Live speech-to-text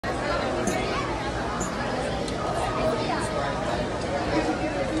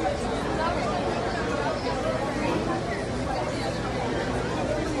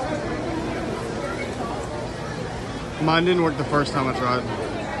Mine didn't work the first time I tried.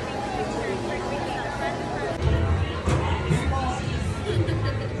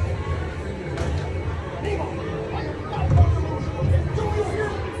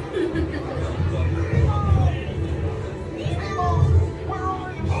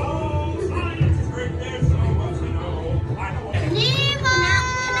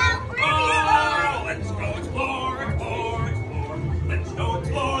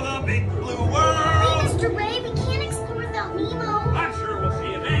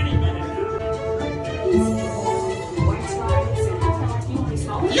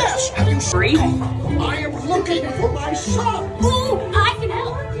 Free? I am looking for my son. Ooh, I can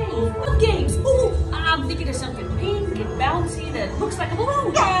help. What games? Ooh, I'm thinking of something pink and bouncy that looks like a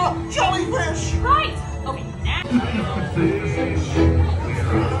balloon. Jellyfish. Right. Okay, now.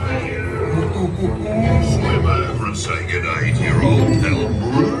 Swim over and say good day to your old pal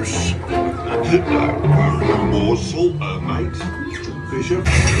Bruce. No more salt, mate. Fisher.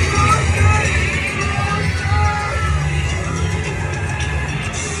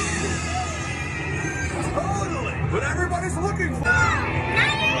 What everybody's looking for.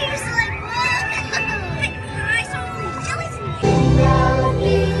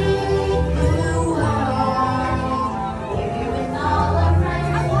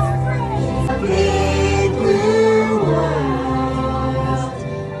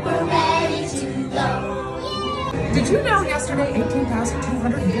 Did you know yesterday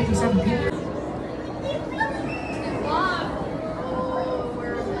 18,257 people?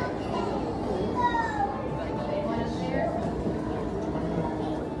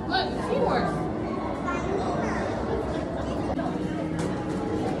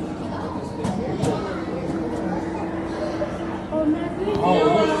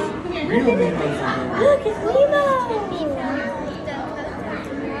 Real Nemo. Look, it's Nemo!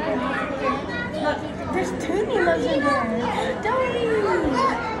 There's two Nemos in there. Dory!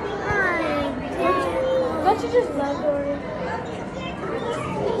 Hi. Don't you just love Dory?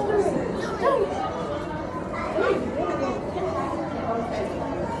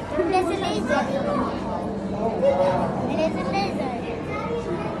 There's a laser. It is a laser.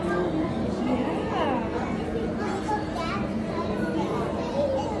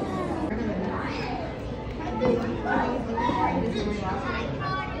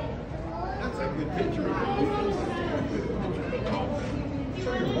 That's a good picture.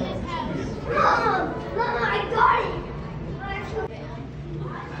 Mama, I got it!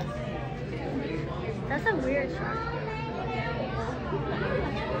 That's a weird shark.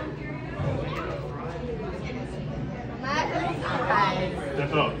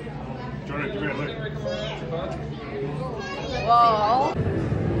 Step up. Jordan, come here, look. Whoa.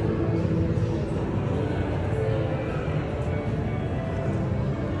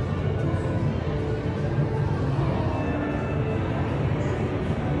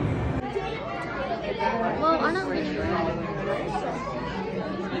 Well, I'm not really sure.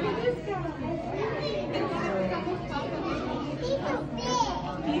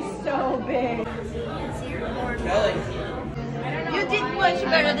 He's so big. You did much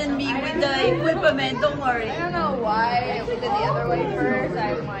better than me with the equipment, don't worry. I don't know why I did the other way first.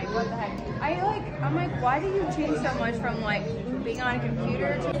 I'm like, what the heck? I'm like, why do you change so much from like being on a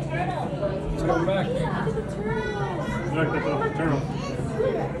computer to It's coming back. Look, that's a turtle.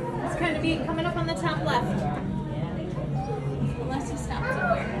 It's kind of neat coming up on the top left. Unless you stop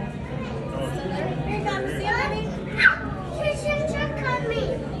somewhere. Here you go, see Remy? You're coming.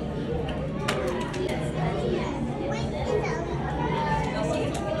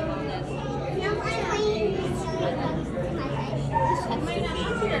 It might not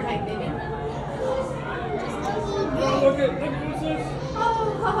be your height, baby. Look at this.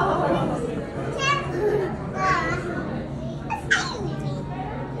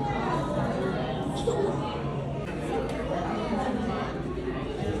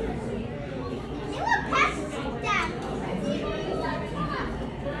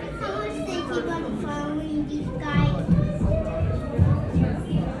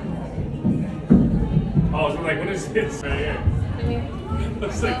 Oh, so like, what is this right here?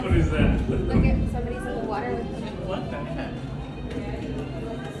 Looks like, what is that? look at somebody's in the water with them? What the heck?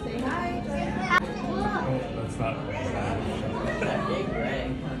 Say hi. That's not.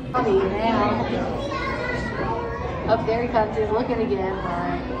 Oh yeah. Up there he comes, he's looking again.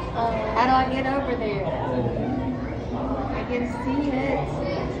 How do I get over there? I can see it.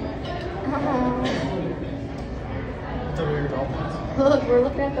 Look, we're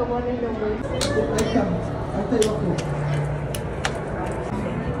looking at the one in the roof.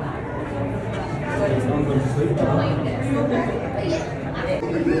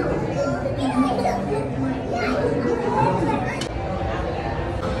 Right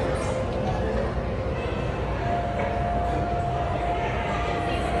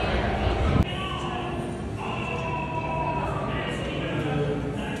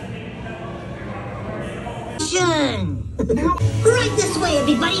this way,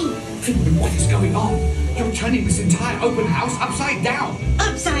 everybody! What is going on? You're turning this entire open house upside down!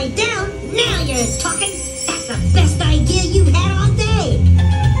 Upside down? Now you're talking! That's the best idea you've had all day!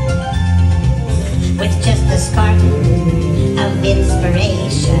 With just a spark of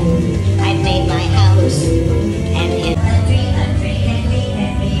inspiration, I've made my house and it's a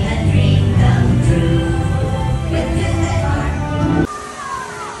dream come true. With just a spark.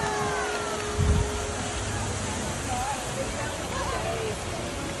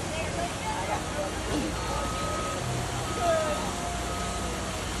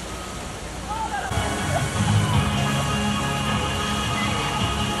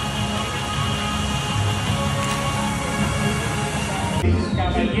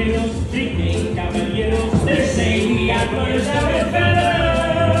 Caballeros, drinking caballeros, they're saying the apples have been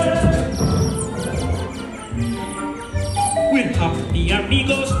feathers. We're happy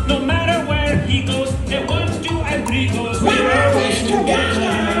amigos, no matter where he goes. De ones, two, and three goes. We're always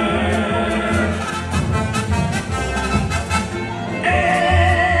together.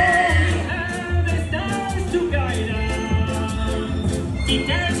 And the stars to guide us.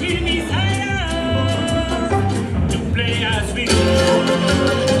 Eternity beside us. To play as we go.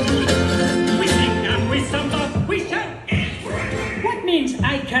 Means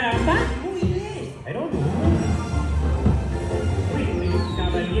I caramba? Who is? I don't know.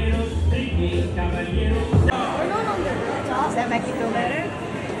 Caballeros, drinking caballeros. Does that make you feel better?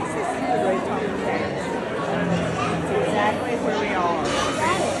 This is the great time of day. That's exactly where we are.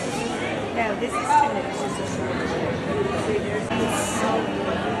 No, this is too much. This is a short trip. See, there's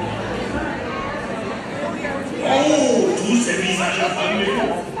Oh, tous ces visages affamés.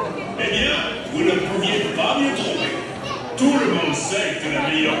 Eh bien, vous ne pouviez pas mieux tromper. Tout le monde sait que la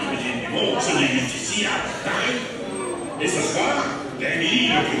meilleure cuisine du monde se déguste ici à Paris. Et ce soir, Remy,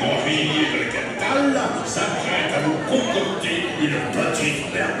 le plus grand cuisinier de la capitale, s'apprête à nous concocter une petite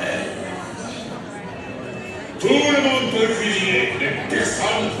merveille. Tout le monde peut cuisiner, mais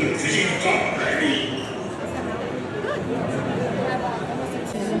personne ne cuisine comme Remy.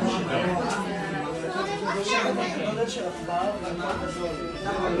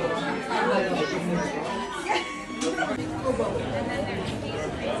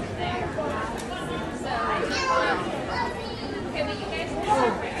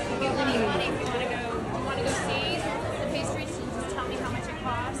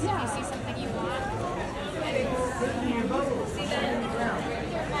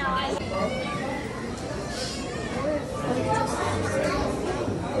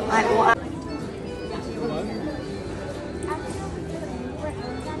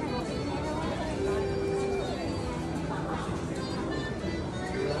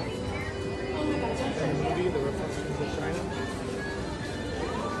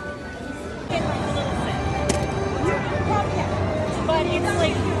 But it's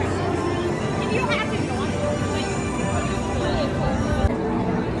like, if you have to go on,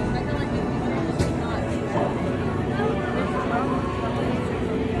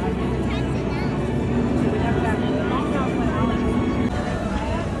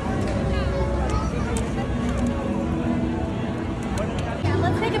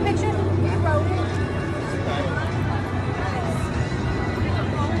 let's take a picture. We wrote it.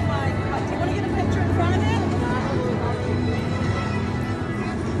 Do you want to get a picture in front of it?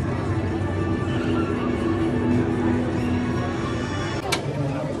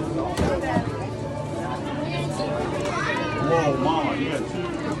 Whoa, Mama, you got two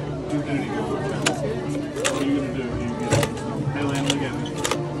duty. What are you going to do? Hey, Lamb, look at me.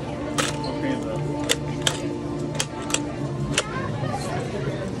 Both hands up.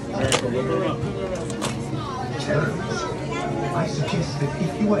 Very cool. Look her up. I suggest that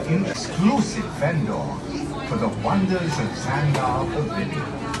if you are an exclusive vendor for the wonders of Sandar Pavilion.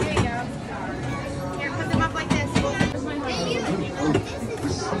 There you go. Here, put them up like this.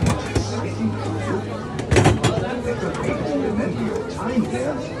 Somewhat exciting to do. Better way to remember your time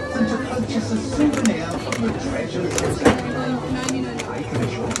there than to purchase a souvenir from the treasures of Sandar. I can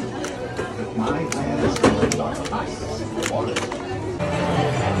assure you that my wares will not ice or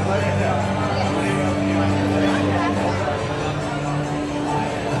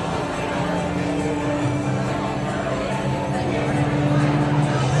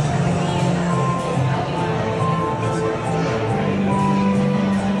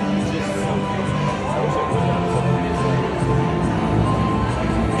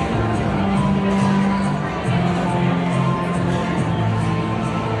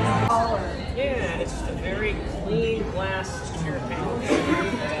just a very clean glass interface.